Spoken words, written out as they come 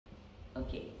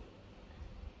Okay.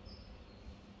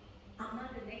 Amma,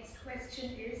 the next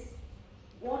question is,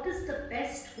 what is the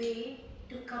best way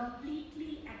to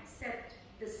completely accept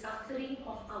the suffering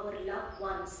of our loved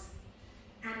ones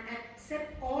and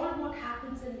accept all what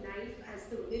happens in life as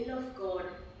the will of God,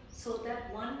 so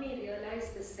that one may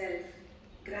realize the self?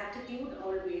 Gratitude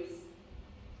always.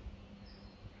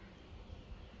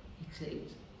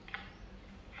 It's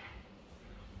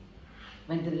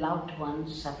when the loved one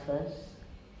suffers,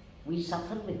 we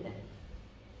suffer with them.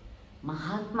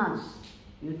 Mahatmas,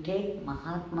 you take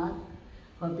Mahatmas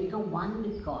who have become one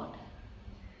with God.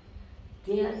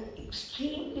 They are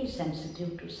extremely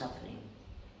sensitive to suffering.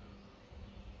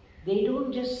 They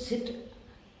don't just sit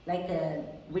like a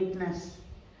witness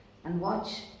and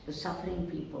watch the suffering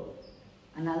people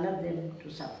and allow them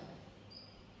to suffer.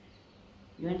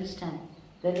 You understand?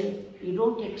 You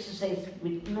don't exercise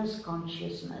witness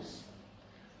consciousness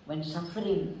when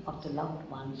suffering of the loved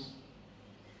ones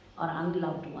or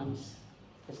unloved ones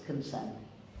is concerned.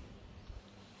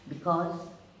 Because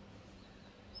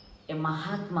a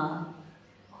Mahatma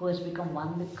who has become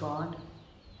one with God,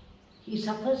 he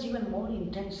suffers even more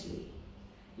intensely.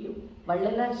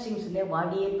 Vallala sings,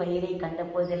 "Vadiye payire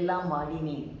kandapodellam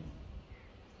vadine."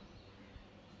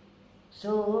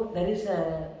 So there is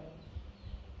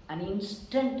an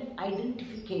instant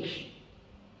identification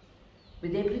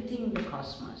with everything in the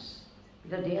cosmos,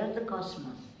 because they are the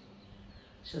cosmos.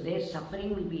 So their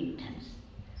suffering will be intense.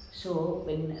 So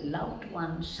when a loved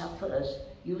one suffers,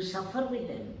 you suffer with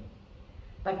them.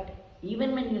 But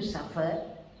even when you suffer,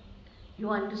 you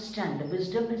understand, the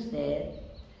wisdom is there,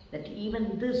 that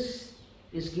even this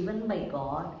is given by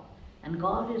God, and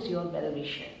God is your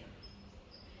well-wisher.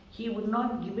 He would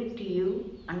not give it to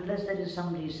you unless there is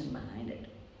some reason behind it.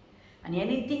 And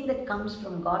anything that comes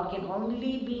from God can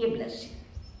only be a blessing,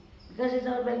 because He's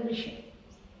our well-wisher.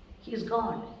 He is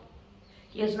God.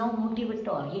 He has no motive at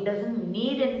all. He doesn't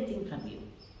need anything from you.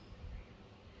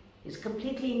 He's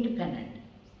completely independent.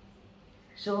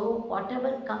 So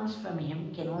whatever comes from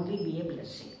Him can only be a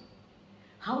blessing.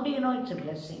 How do you know it's a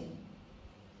blessing?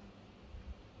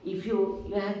 If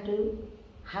you have to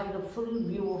have the full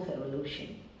view of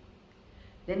evolution,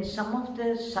 then some of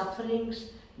the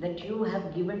sufferings that you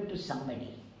have given to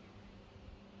somebody,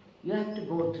 you have to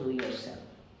go through yourself.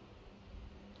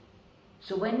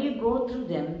 So when you go through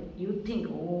them, you think,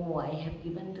 oh, I have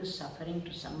given this suffering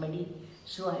to somebody,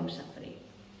 so I am suffering.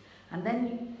 And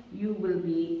then you will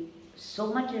be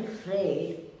so much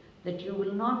afraid that you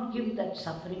will not give that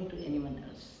suffering to anyone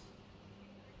else.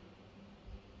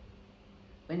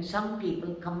 When some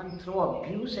people come and throw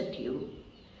abuse at you,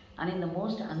 and in the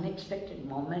most unexpected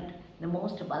moment, the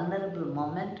most vulnerable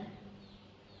moment,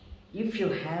 if you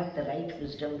have the right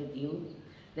wisdom with you,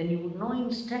 then you would know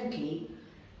instantly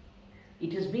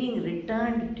it is being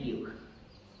returned to you.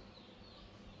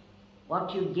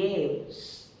 What you gave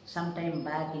some time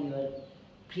back in your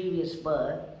previous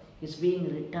birth is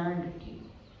being returned to you.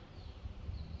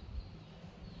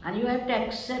 And you have to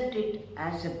accept it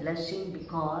as a blessing,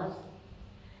 because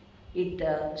it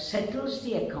settles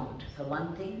the account. For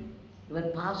one thing, your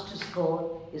past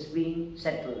score is being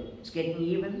settled. It's getting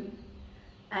even,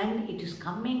 and it is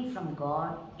coming from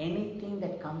God. Anything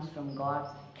that comes from God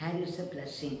carries a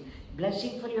blessing.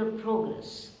 Blessing for your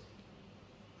progress.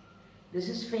 This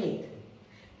is faith.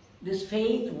 This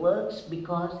faith works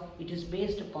because it is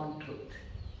based upon truth.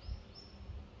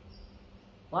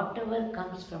 Whatever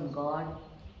comes from God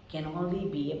can only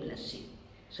be a blessing.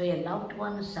 So a loved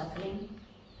one is suffering.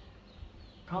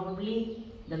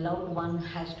 Probably the loved one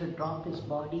has to drop his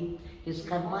body. His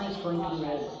karma is going to be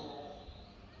over.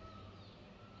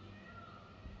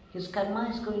 His karma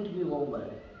is going to be over.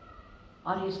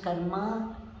 Or his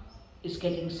karma is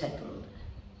getting settled.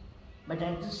 But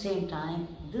at the same time,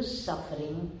 this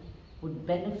suffering would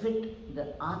benefit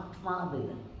the Atma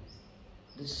within.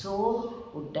 The soul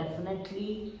would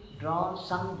definitely draw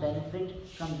some benefit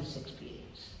from this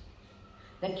experience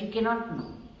that you cannot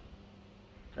know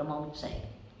from outside.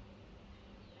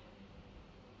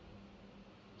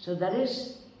 So there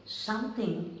is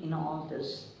something in all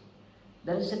this.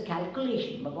 There is a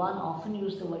calculation. Bhagavan often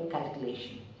used the word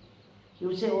calculation. He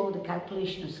would say, oh, the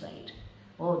calculation is right.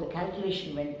 Oh, the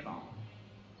calculation went wrong.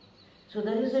 So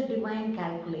there is a divine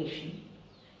calculation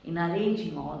in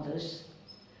arranging all this.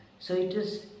 So it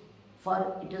is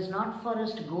not for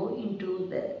us to go into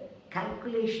the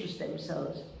calculations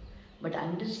themselves, but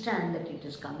understand that it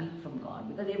is coming from God.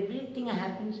 Because everything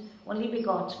happens only by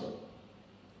God's will.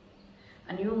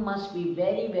 And you must be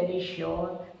very, very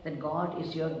sure that God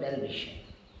is your well-wisher.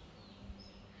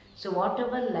 So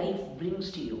whatever life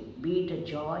brings to you, be it a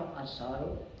joy or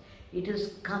sorrow, it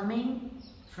is coming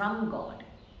from God.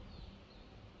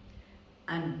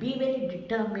 And be very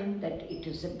determined that it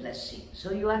is a blessing.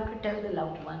 So you have to tell the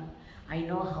loved one, I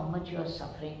know how much you are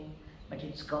suffering, but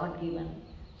it's God given.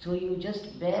 So you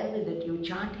just bear with it. You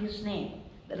chant His name.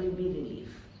 There will be relief.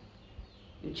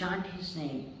 You chant His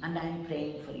name, and I am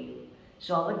praying for you.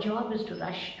 So our job is to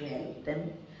rush to help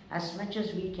them as much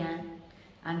as we can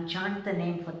and chant the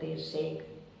name for their sake,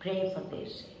 pray for their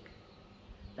sake.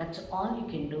 That's all you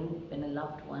can do when a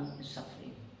loved one is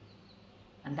suffering.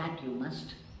 And that you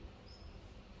must.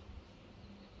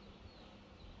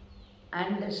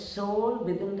 And the soul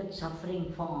within that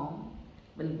suffering form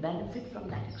will benefit from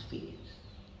that experience.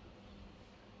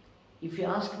 If you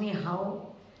ask me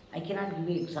how, I cannot give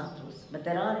you examples, but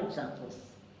there are examples.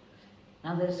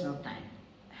 Now there is no time.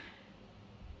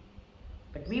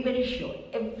 But be very sure,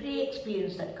 every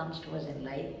experience that comes to us in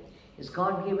life is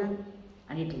God-given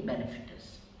and it will benefit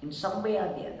us in some way or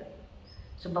the other.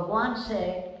 So Bhagavan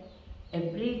said,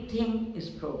 everything is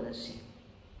progressing.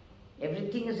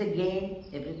 Everything is a gain,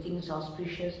 everything is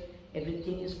auspicious,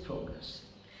 everything is progress.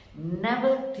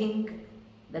 Never think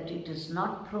that it is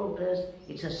not progress,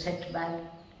 it's a setback.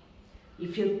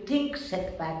 If you think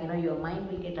setback, your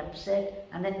mind will get upset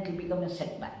and then it will become a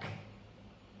setback.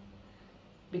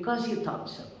 Because you thought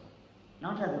so,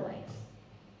 not otherwise.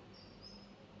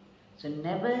 So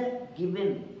never give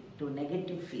in to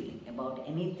negative feeling about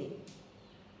anything.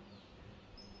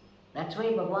 That's why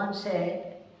Bhagavan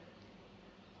said,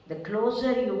 the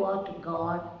closer you are to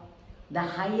God, the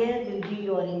higher will be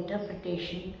your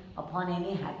interpretation upon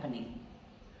any happening.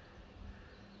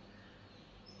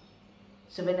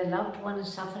 So when a loved one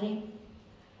is suffering,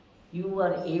 you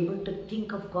are able to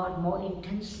think of God more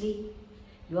intensely.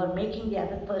 You are making the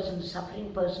other person, the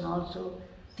suffering person also,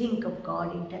 think of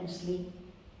God intensely.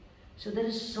 So there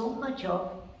is so much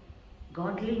of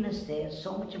godliness there,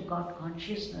 so much of God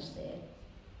consciousness there.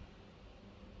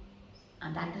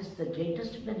 And that is the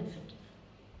greatest benefit.